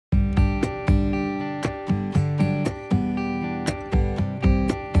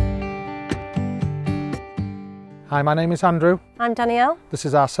Hi, my name is Andrew. I'm Danielle. This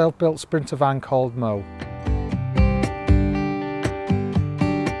is our self-built Sprinter van called Mo.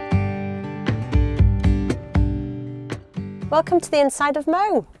 Welcome to the inside of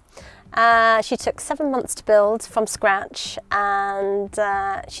Mo. She took 7 months to build from scratch, and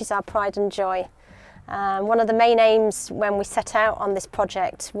she's our pride and joy. One of the main aims when we set out on this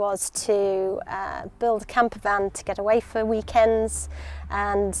project was to build a camper van to get away for weekends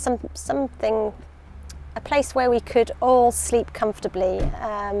and a place where we could all sleep comfortably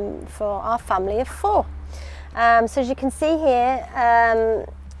for our family of 4. So as you can see here,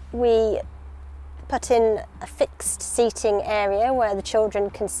 we put in a fixed seating area where the children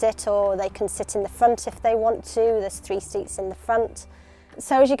can sit, or they can sit in the front if they want to. There's 3 seats in the front.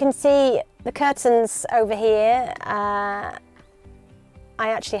 So as you can see, the curtains over here, I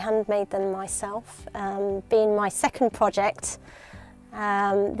actually handmade them myself, being my second project.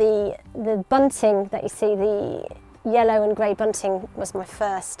 The bunting that you see, the yellow and grey bunting, was my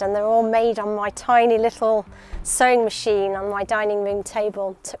first, and they're all made on my tiny little sewing machine on my dining room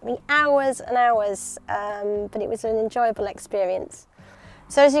table. It took me hours and hours, but it was an enjoyable experience.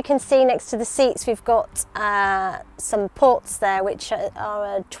 So as you can see, next to the seats we've got some ports there, which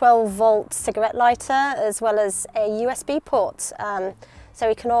are a 12-volt cigarette lighter as well as a USB port, so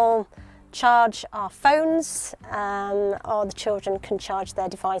we can all charge our phones, or the children can charge their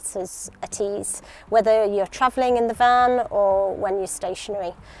devices at ease, whether you're travelling in the van or when you're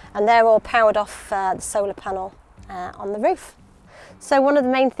stationary. And they're all powered off the solar panel on the roof. So one of the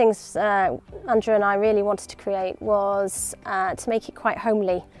main things Andrew and I really wanted to create was to make it quite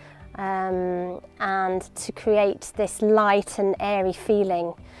homely, and to create this light and airy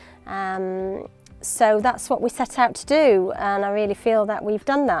feeling. So that's what we set out to do, and I really feel that we've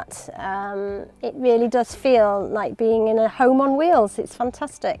done that. It really does feel like being in a home on wheels. It's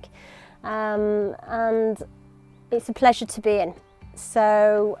fantastic, and it's a pleasure to be in.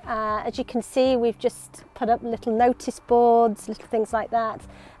 So as you can see, we've just put up little notice boards, little things like that.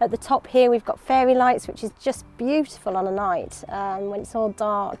 At the top here we've got fairy lights, which is just beautiful on a night when it's all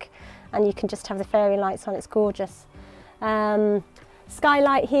dark and you can just have the fairy lights on. It's gorgeous.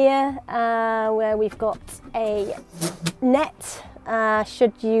 Skylight here, where we've got a net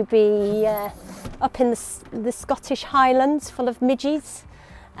should you be up in the Scottish Highlands full of midges,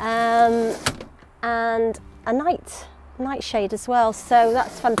 and a night shade as well, so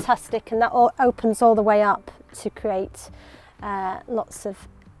that's fantastic, and that all opens all the way up to create lots of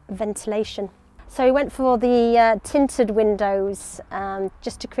ventilation. So we went for the tinted windows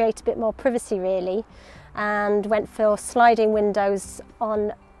just to create a bit more privacy really, and went for sliding windows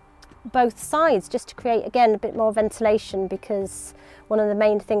on both sides just to create again a bit more ventilation, because one of the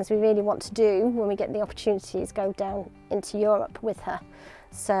main things we really want to do when we get the opportunity is go down into Europe with her,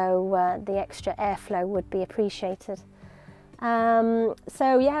 so the extra airflow would be appreciated.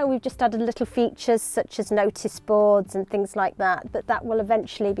 So yeah, we've just added little features such as notice boards and things like that, but that will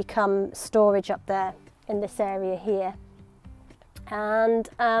eventually become storage up there in this area here. And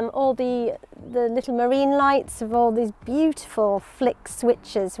all the little marine lights of all these beautiful flick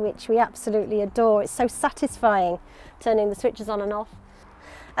switches, which we absolutely adore. It's so satisfying turning the switches on and off.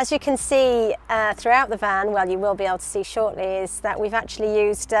 As you can see throughout the van, well, you will be able to see shortly, is that we've actually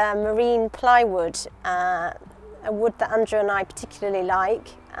used marine plywood, a wood that Andrew and I particularly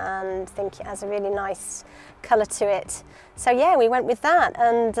like and think it has a really nice colour to it. So yeah, we went with that,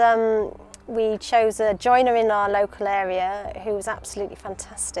 and we chose a joiner in our local area who was absolutely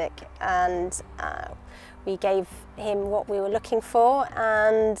fantastic, and we gave him what we were looking for,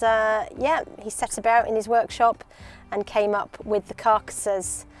 and yeah, he set about in his workshop and came up with the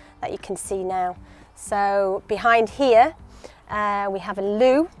carcasses that you can see now. So behind here we have a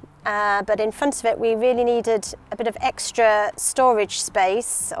loo, but in front of it we really needed a bit of extra storage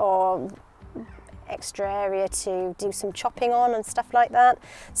space or extra area to do some chopping on and stuff like that.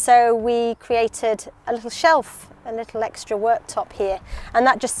 So we created a little shelf, a little extra worktop here, and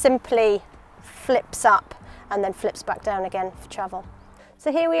that just simply flips up and then flips back down again for travel.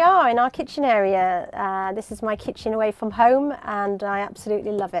 So here we are in our kitchen area. This is my kitchen away from home, and I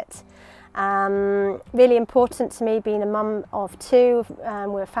absolutely love it. Really important to me, being a mum of 2,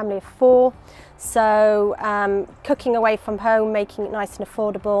 we're a family of 4, so cooking away from home, making it nice and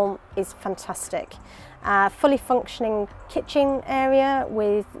affordable is fantastic. Fully functioning kitchen area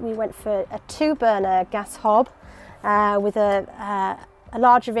we went for a 2-burner gas hob with a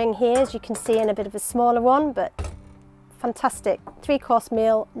larger ring here, as you can see, and a bit of a smaller one, but fantastic 3-course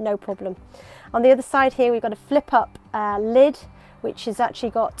meal, no problem. On the other side here we've got a flip up lid, which has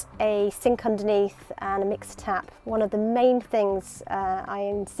actually got a sink underneath and a mixer tap. One of the main things I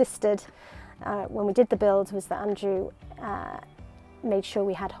insisted when we did the build was that Andrew made sure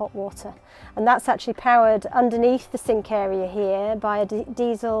we had hot water, and that's actually powered underneath the sink area here by a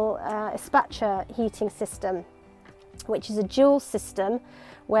diesel Ispacha heating system, which is a dual system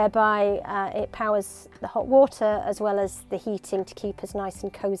whereby it powers the hot water as well as the heating to keep us nice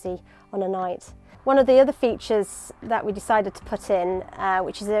and cosy on a night. One of the other features that we decided to put in,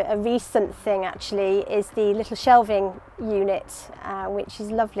 which is a recent thing actually, is the little shelving unit, which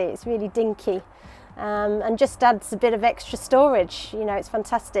is lovely. It's really dinky and just adds a bit of extra storage. You know, it's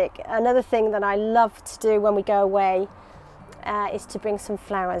fantastic. Another thing that I love to do when we go away is to bring some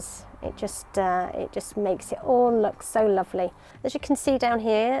flowers. It just makes it all look so lovely. As you can see down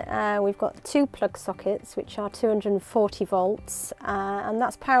here, we've got 2 plug sockets which are 240 volts, and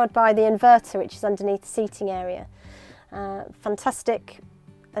that's powered by the inverter which is underneath the seating area. Fantastic,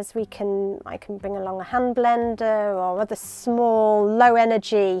 as I can bring along a hand blender or other small low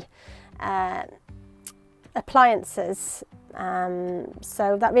energy appliances,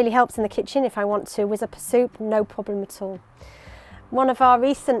 so that really helps in the kitchen if I want to whiz up a soup, no problem at all. One of our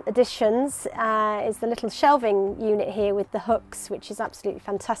recent additions is the little shelving unit here with the hooks, which is absolutely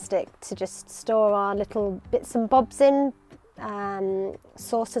fantastic to just store our little bits and bobs in,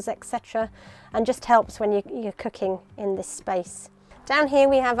 sauces, etc., and just helps when you're cooking in this space. Down here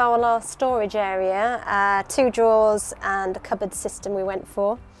we have our last storage area, 2 drawers and a cupboard system we went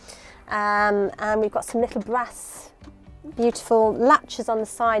for, and we've got some little brass beautiful latches on the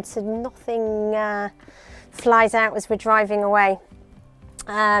side so nothing flies out as we're driving away.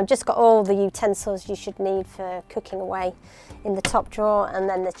 Just got all the utensils you should need for cooking away in the top drawer, and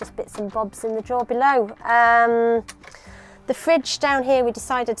then there's just bits and bobs in the drawer below. The fridge down here, we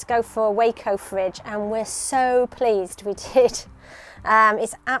decided to go for a Waco fridge, and we're so pleased we did.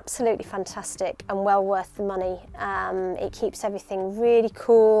 It's absolutely fantastic and well worth the money. It keeps everything really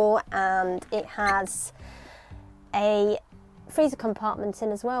cool, and it has a freezer compartment in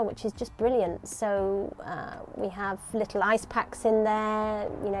as well, which is just brilliant. So we have little ice packs in there,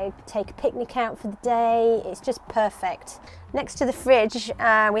 you know, take a picnic out for the day. It's just perfect. Next to the fridge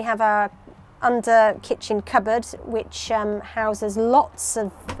we have our under kitchen cupboard, which houses lots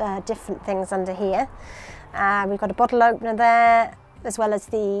of different things under here. We've got a bottle opener there, as well as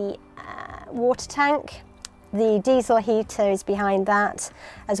the water tank. The diesel heater is behind that,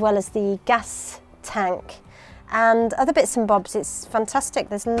 as well as the gas tank and other bits and bobs. It's fantastic.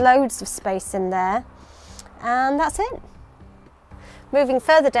 There's loads of space in there, and that's it. Moving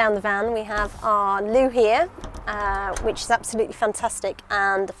further down the van, we have our loo here, which is absolutely fantastic,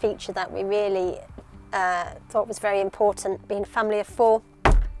 and a feature that we really thought was very important, being a family of 4,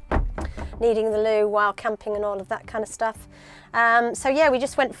 needing the loo while camping and all of that kind of stuff. So yeah, we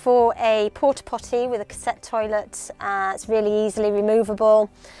just went for a porta potty with a cassette toilet. It's really easily removable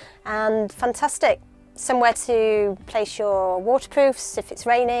and fantastic. Somewhere to place your waterproofs if it's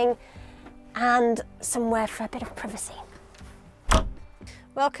raining, and somewhere for a bit of privacy.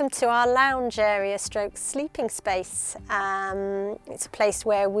 Welcome to our lounge area stroke sleeping space. It's a place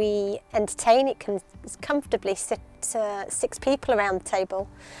where we entertain. It can comfortably sit 6 people around the table,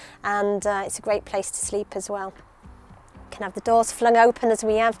 and it's a great place to sleep as well. You can have the doors flung open as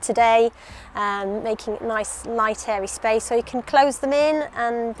we have today, making it nice light airy space, or you can close them in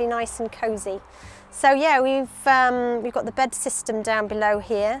and be nice and cosy. So yeah, we've got the bed system down below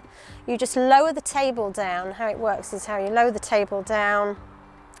here. You just lower the table down. How it works is how you lower the table down.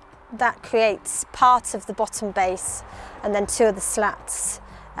 That creates part of the bottom base, and then 2 of the slats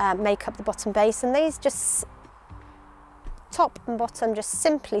make up the bottom base, and these just top and bottom just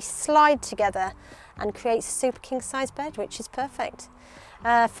simply slide together and creates a super king size bed, which is perfect.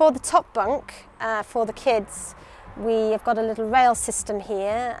 For the top bunk, for the kids, we have got a little rail system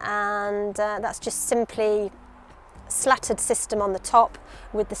here, and that's just simply a slatted system on the top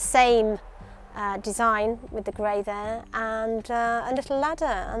with the same design with the grey there, and a little ladder,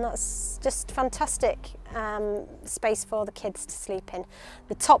 and that's just fantastic space for the kids to sleep in.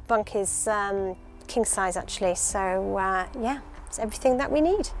 The top bunk is king size actually, so yeah, it's everything that we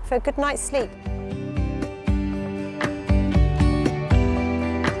need for a good night's sleep.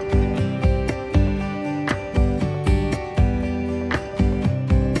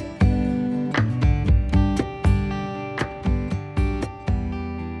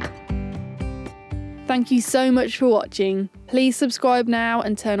 Thank you so much for watching. Please subscribe now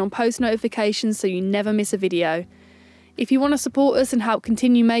and turn on post notifications so you never miss a video. If you want to support us and help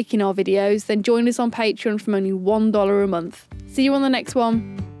continue making our videos, then join us on Patreon from only $1 a month. See you on the next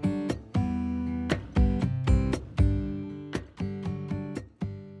one.